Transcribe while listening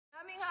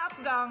nga up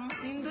gang,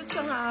 nindot siya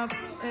nga up.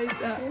 Ay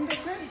sa.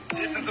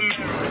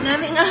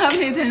 Nami nga up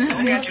nito na.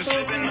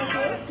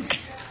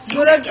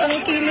 Murag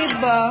ang kilid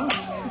ba?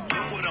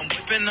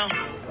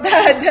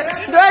 Dad,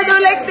 do I do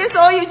like this?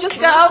 Oh, you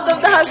just got out of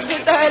the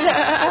hospital.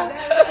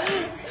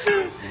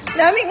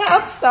 Nami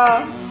nga up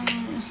sa.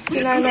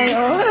 Sinanay,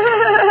 oh.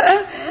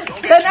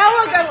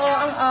 Tanawag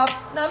ang up.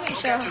 Nami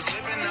siya.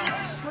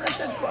 Murag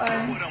siya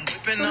kuan.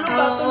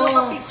 Tulog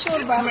ka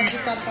picture ba?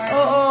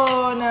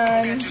 Oo,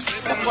 nan.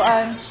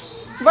 Kapuan.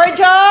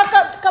 Barjo,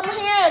 come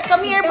here.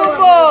 Come here,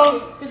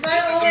 Bobo. Because I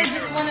always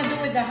just want to do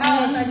with the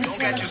house. I just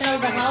want to sell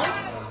the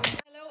house.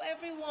 Hello,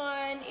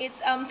 everyone.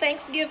 It's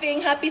Thanksgiving.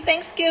 Happy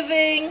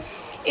Thanksgiving.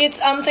 It's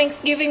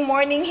Thanksgiving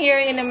morning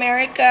here in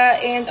America,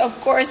 and of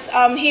course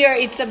here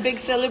it's a big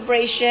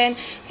celebration.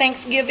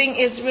 Thanksgiving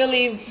is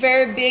really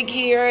very big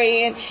here,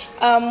 and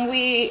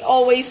we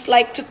always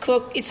like to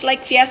cook. It's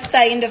like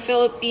fiesta in the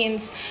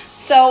Philippines.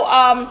 So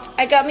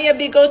I got me a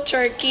big old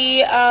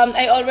turkey.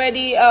 I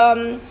already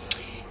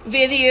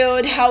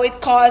videoed how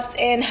it cost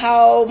and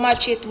how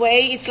much it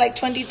weighs. It's like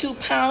 22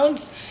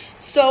 pounds.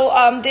 So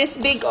this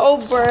big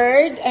old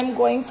bird, I'm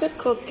going to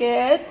cook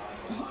it.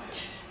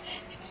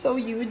 It's so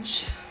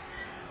huge.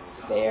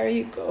 There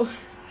you go.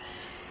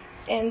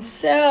 And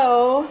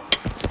so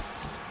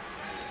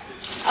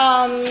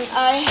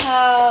I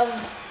have,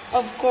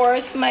 of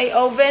course, my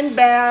oven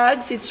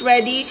bags. It's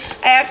ready.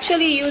 I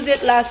actually used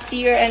it last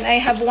year and I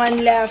have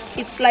one left.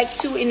 It's like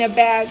 2 in a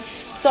bag.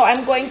 So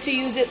I'm going to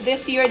use it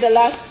this year, the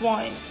last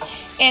one.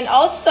 And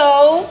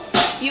also,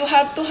 you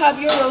have to have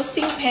your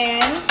roasting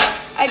pan.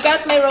 I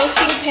got my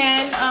roasting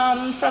pan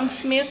from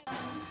Smith.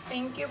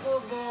 Thank you,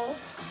 Bobo.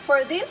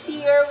 For this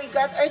year, we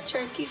got our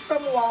turkey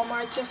from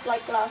Walmart just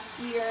like last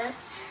year.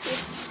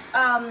 It's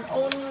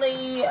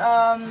only,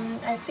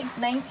 I think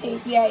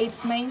 98. Yeah,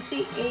 it's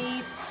 98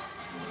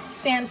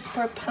 cents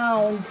per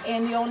pound.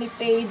 And we only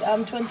paid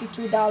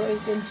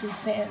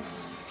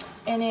 $22.02.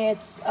 And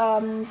it's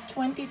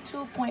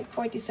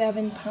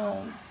 22.47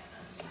 pounds.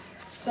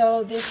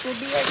 So this will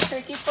be our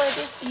turkey for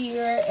this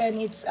year,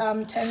 and it's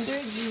tender,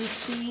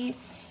 juicy,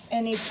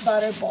 and it's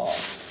butterball.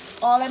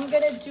 All I'm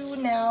gonna do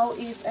now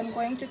is I'm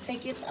going to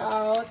take it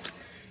out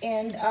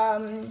and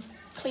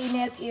clean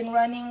it in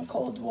running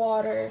cold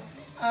water.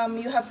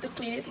 You have to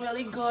clean it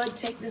really good,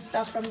 take the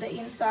stuff from the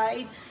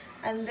inside.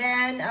 And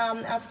then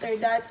after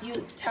that,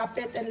 you tap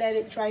it and let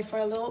it dry for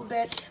a little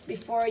bit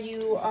before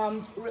you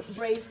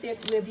braise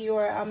it with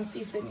your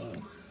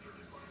seasonings.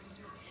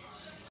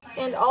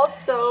 And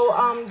also,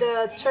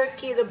 the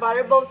turkey, the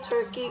butterball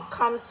turkey,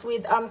 comes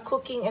with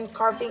cooking and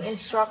carving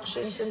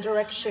instructions and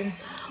directions.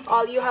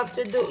 All you have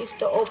to do is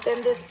to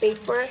open this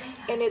paper,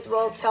 and it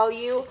will tell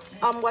you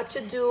what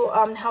to do,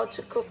 how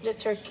to cook the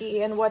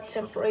turkey, and what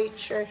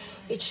temperature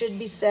it should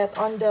be set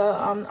on the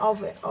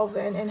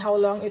oven, and how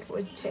long it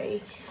would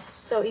take.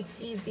 So it's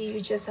easy.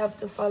 You just have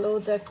to follow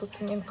the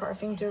cooking and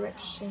carving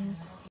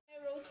directions. My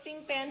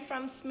roasting pan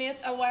from Smith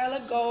a while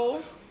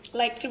ago,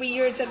 like 3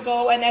 years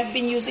ago, and I've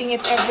been using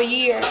it every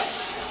year.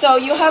 So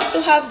you have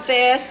to have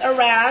this, a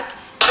rack,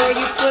 where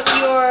you put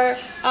your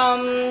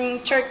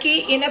turkey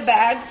in a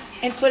bag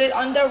and put it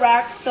on the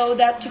rack so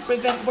that to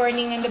prevent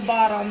burning in the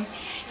bottom.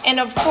 And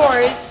of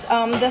course,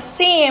 the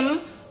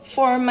theme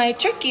for my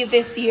turkey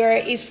this year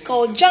is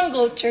called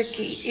jungle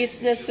turkey. It's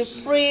the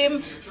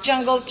supreme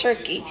jungle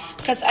turkey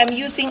because I'm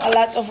using a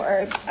lot of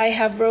herbs. I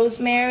have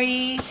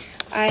rosemary,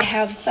 I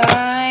have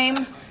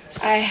thyme,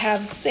 I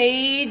have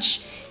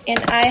sage, and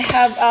I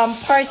have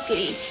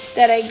parsley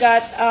that I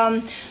got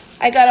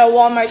at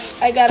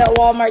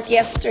Walmart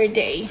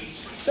yesterday.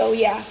 So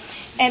yeah,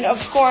 and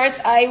of course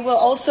I will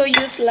also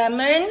use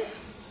lemon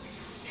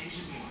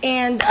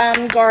and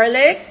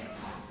garlic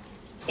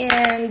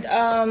and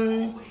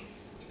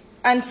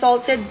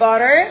unsalted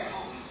butter.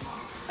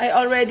 I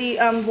already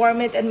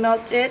warm it and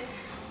melt it.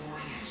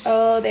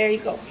 Oh, there you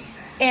go.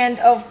 And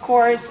of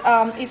course,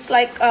 it's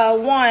like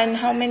one.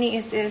 How many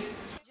is this?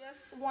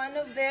 Just one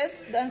of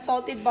this, the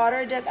unsalted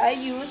butter that I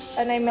use,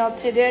 and I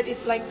melted it.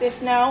 It's like this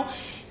now.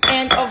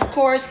 And of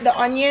course, the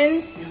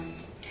onions.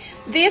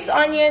 These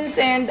onions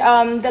and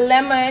the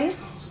lemon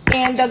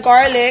and the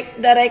garlic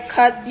that I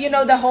cut. You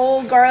know, the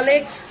whole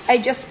garlic. I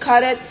just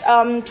cut it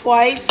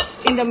twice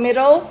in the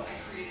middle.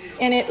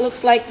 And it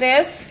looks like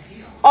this.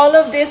 All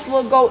of this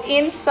will go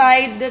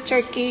inside the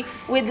turkey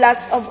with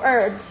lots of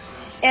herbs.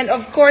 And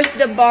of course,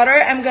 the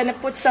butter, I'm gonna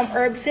put some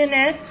herbs in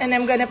it, and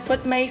I'm gonna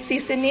put my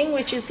seasoning,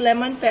 which is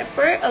lemon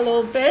pepper, a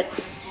little bit.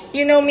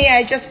 You know me,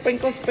 I just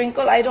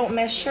sprinkle, I don't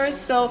measure,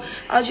 so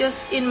I'll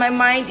just, in my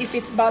mind, if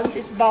it's balanced,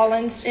 it's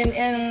balanced.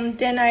 And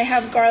then I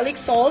have garlic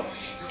salt,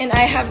 and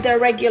I have the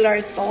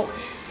regular salt.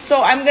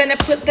 So I'm gonna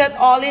put that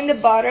all in the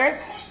butter,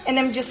 and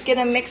I'm just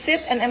gonna mix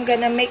it, and I'm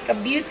gonna make a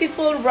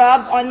beautiful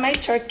rub on my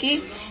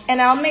turkey,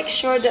 and I'll make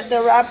sure that the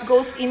rub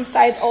goes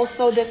inside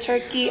also the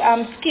turkey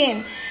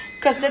skin,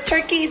 because the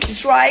turkey is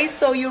dry,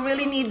 so you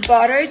really need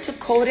butter to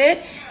coat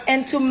it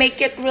and to make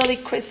it really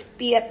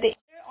crispy at the end.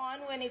 On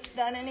when when it's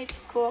done and it's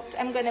cooked,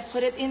 I'm gonna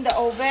put it in the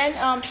oven.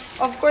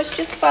 Of course,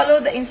 just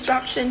follow the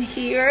instruction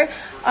here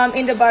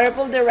in the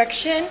butterball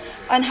direction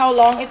on how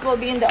long it will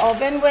be in the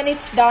oven. When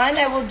it's done,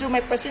 I will do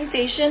my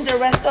presentation. The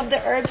rest of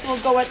the herbs will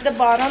go at the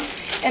bottom,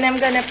 and I'm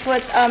gonna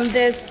put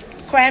this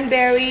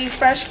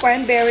fresh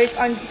cranberries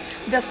on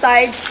the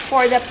side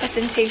for the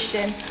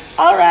presentation.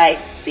 All right,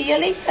 see you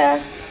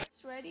later.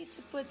 It's ready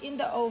to put in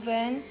the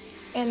oven,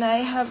 and I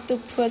have to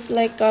put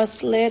like a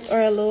slit or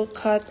a little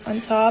cut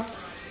on top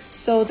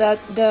so that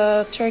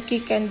the turkey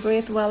can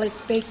breathe while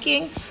it's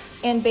baking,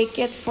 and bake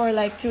it for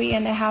like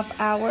 3.5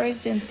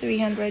 hours in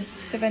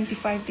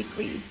 375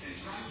 degrees.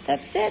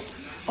 That's it.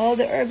 All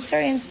the herbs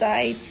are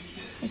inside.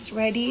 It's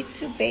ready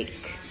to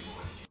bake.